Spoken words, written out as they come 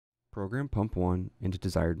Program Pump 1 into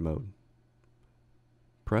desired mode.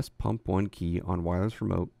 Press Pump 1 key on wireless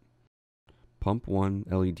remote. Pump 1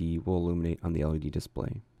 LED will illuminate on the LED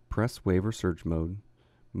display. Press Wave or Surge mode.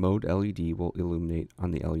 Mode LED will illuminate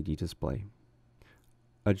on the LED display.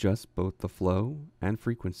 Adjust both the flow and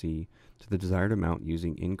frequency to the desired amount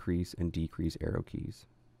using increase and decrease arrow keys.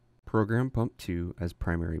 Program Pump 2 as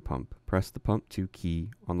primary pump. Press the Pump 2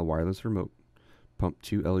 key on the wireless remote. Pump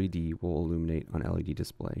 2 LED will illuminate on LED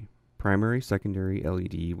display. Primary/secondary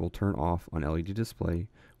LED will turn off on LED display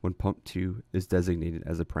when Pump 2 is designated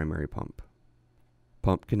as a primary pump.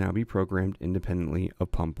 Pump can now be programmed independently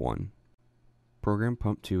of Pump 1. Program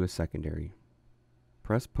Pump 2 as secondary.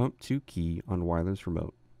 Press Pump 2 key on wireless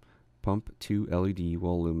remote. Pump 2 LED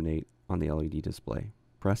will illuminate on the LED display.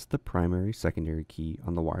 Press the primary/secondary key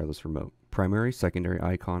on the wireless remote. Primary/secondary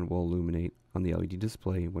icon will illuminate on the LED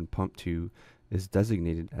display when Pump 2 is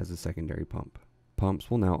designated as a secondary pump.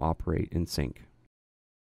 Pumps will now operate in sync.